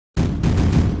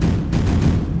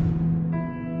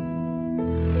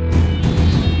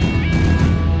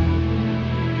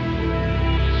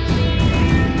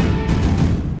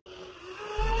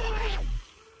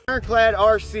Ironclad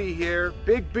RC here,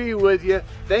 Big B with you.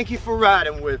 Thank you for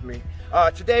riding with me.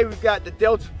 Today we've got the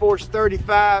Delta Force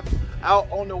 35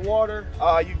 out on the water.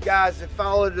 You guys have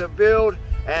followed the build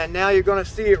and now you're gonna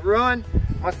see it run.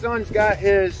 My son's got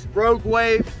his Rogue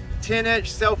Wave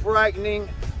 10-inch self-righting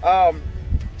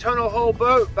tunnel hole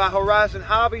boat by Horizon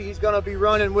Hobby. He's gonna be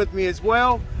running with me as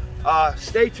well.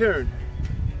 Stay tuned.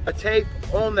 A tape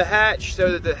on the hatch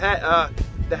so that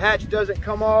the hatch doesn't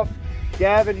come off.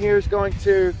 Gavin here is going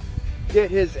to get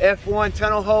his F1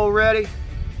 tunnel hole ready.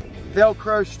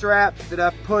 Velcro straps that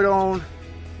I've put on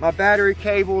my battery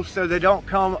cables so they don't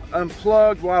come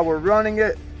unplugged while we're running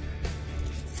it.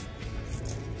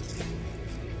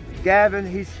 Gavin,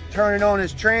 he's turning on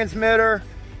his transmitter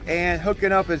and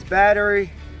hooking up his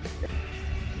battery.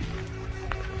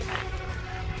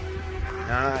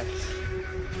 Nice.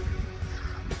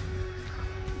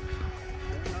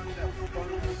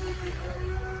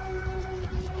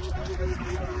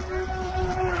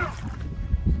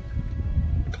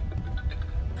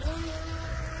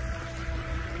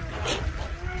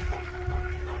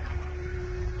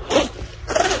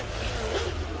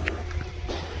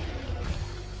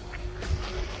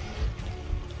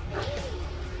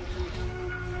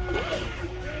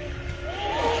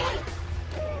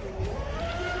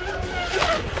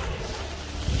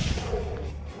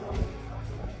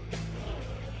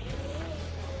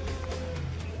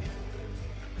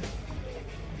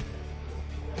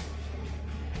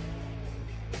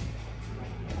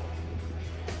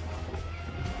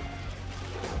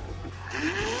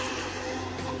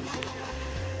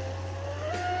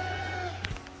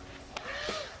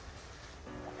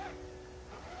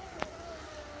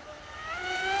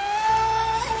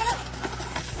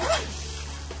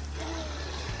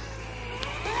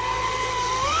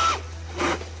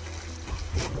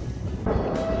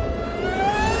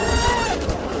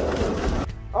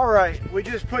 Alright, we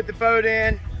just put the boat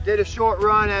in, did a short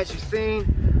run as you've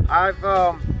seen. I'm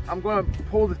going to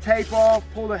pull the tape off,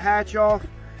 pull the hatch off,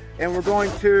 and we're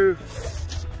going to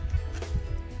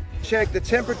check the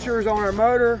temperatures on our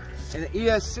motor and the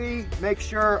ESC, make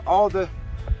sure all the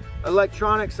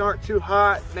electronics aren't too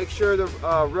hot, make sure the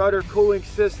rudder cooling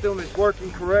system is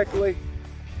working correctly.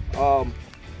 So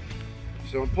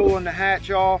I'm pulling the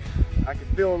hatch off. I can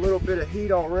feel a little bit of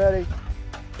heat already.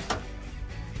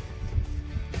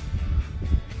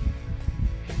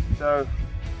 So,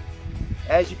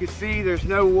 as you can see, there's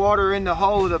no water in the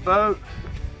hull of the boat,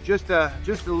 just a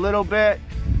little bit,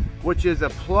 which is a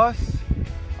plus.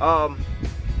 The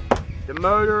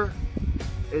motor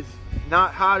is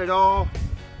not hot at all.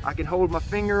 I can hold my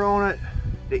finger on it.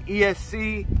 The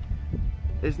ESC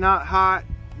is not hot,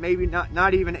 maybe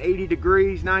not even 80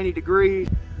 degrees, 90 degrees.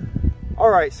 All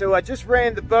right, so I just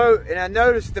ran the boat and I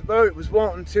noticed the boat was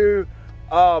wanting to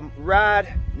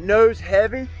ride nose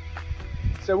heavy.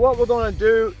 So what we're going to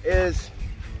do is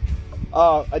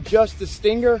adjust the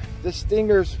stinger. The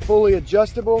stinger's fully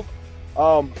adjustable.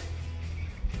 All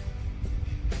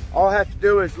I have to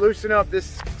do is loosen up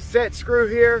this set screw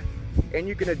here and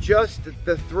you can adjust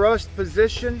the thrust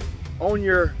position on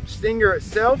your stinger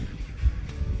itself.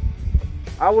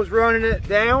 I was running it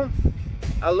down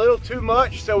a little too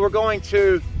much, so we're going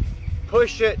to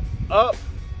push it up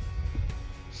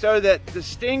so that the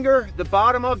stinger, the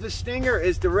bottom of the stinger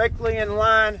is directly in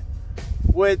line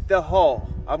with the hull.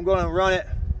 I'm going to run it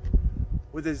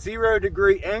with a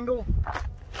 0-degree angle.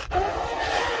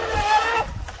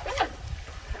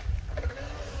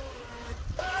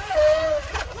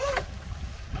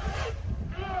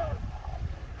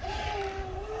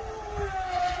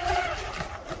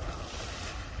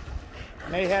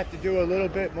 May have to do a little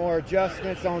bit more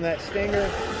adjustments on that stinger.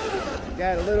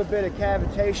 Got a little bit of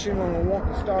cavitation when we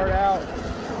want to start out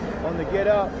on the get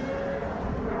up.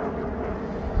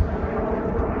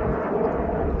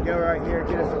 Go right here,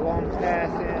 get us a long pass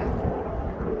in.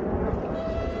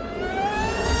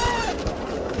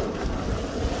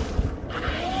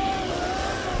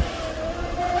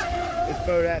 This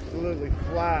boat absolutely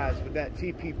flies with that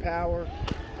TP power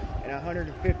and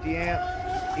 150 amp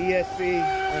ESC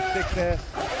on 6S.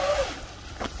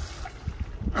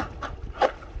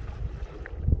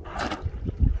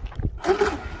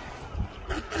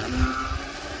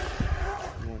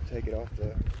 Take it off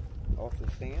the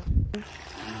stand.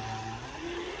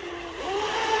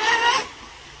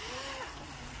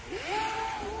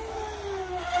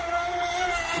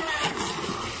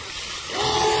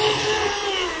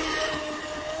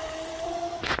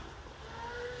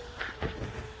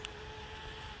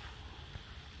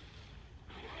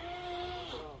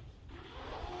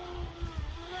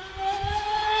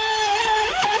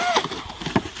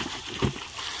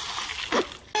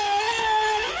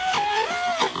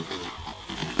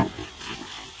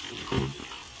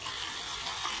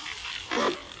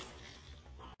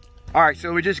 All right,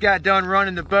 so we just got done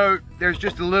running the boat. There's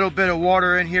just a little bit of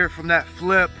water in here from that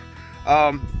flip.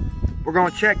 We're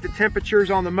gonna check the temperatures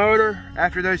on the motor.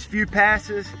 After those few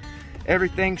passes,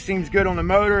 everything seems good on the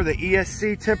motor. The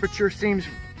ESC temperature seems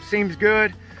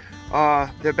good.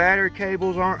 The battery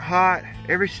cables aren't hot.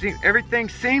 Everything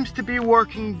seems to be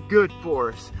working good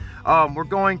for us. We're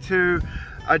going to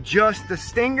adjust the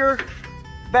stinger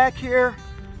back here.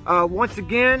 Once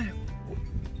again,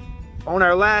 on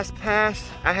our last pass,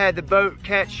 I had the boat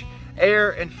catch air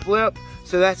and flip.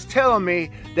 So that's telling me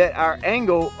that our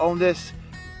angle on this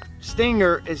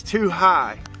stinger is too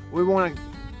high. We want to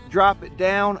drop it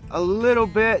down a little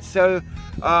bit so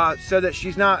that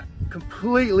she's not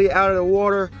completely out of the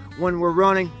water when we're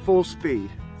running full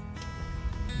speed.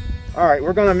 All right,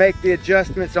 we're gonna make the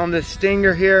adjustments on this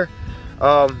stinger here.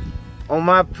 On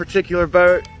my particular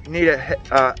boat, you need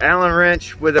a Allen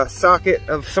wrench with a socket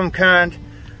of some kind.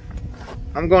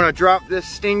 I'm gonna drop this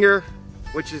stinger,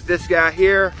 which is this guy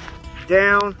here,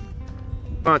 down.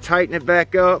 I'm gonna tighten it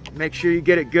back up. Make sure you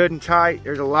get it good and tight.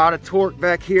 There's a lot of torque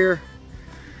back here.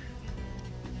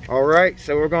 All right,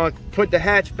 so we're gonna put the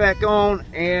hatch back on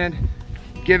and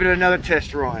give it another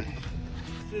test run.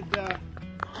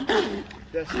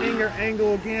 The stinger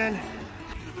angle again.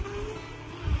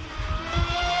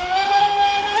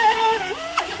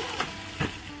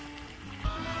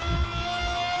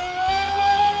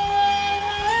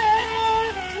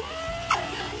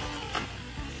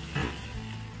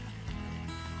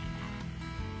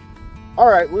 All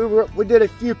right, we did a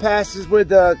few passes with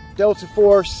the Delta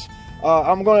Force.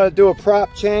 I'm gonna do a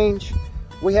prop change.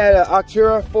 We had an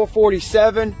Octura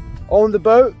 447 on the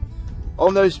boat.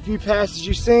 On those few passes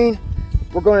you've seen,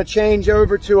 we're gonna change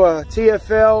over to a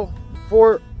TFL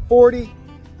 440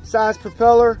 size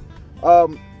propeller.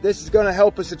 This is gonna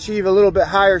help us achieve a little bit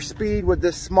higher speed with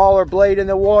this smaller blade in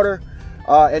the water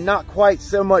and not quite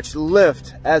so much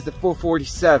lift as the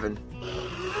 447.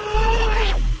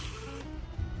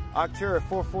 Octura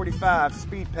 445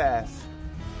 speed pass.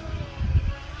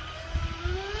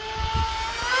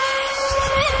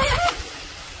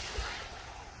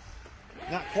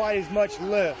 Not quite as much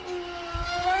lift.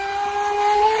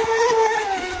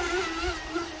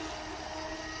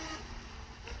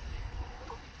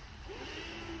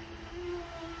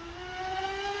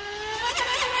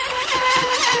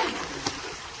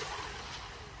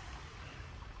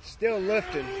 Still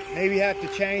lifting. Maybe have to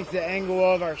change the angle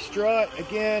of our strut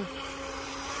again.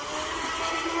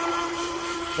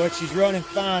 But she's running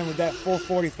fine with that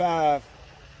 445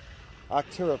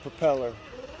 Octura propeller.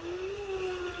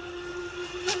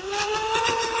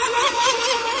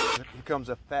 Here comes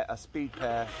a speed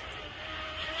pass.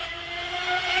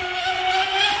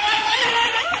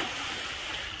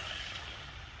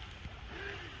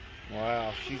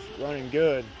 Wow, she's running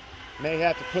good. May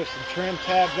have to put some trim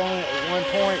tabs on it at one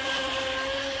point.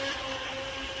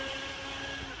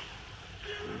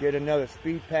 Get another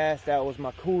speed pass. That was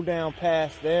my cool down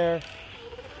pass there.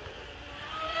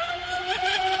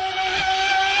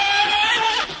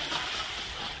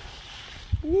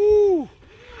 Woo!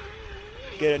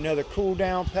 Get another cool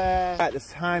down pass. Got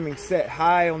this timing set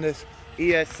high on this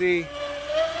ESC.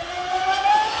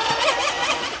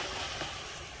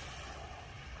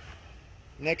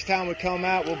 Next time we come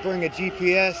out, we'll bring a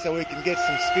GPS so we can get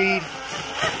some speed.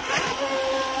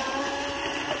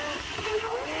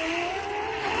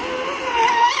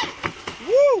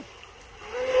 Woo!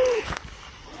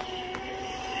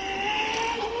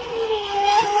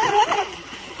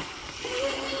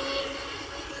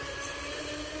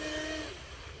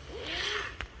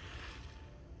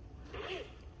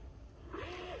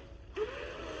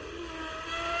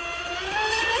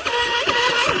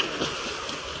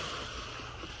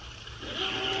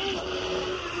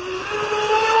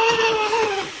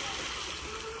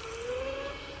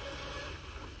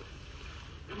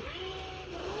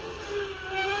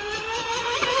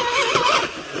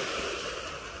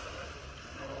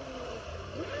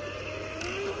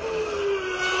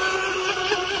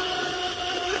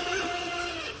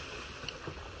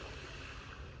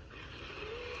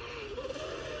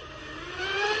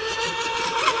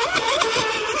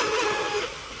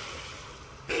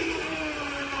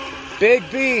 Big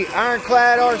B,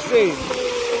 Ironclad RC.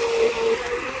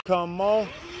 Come on.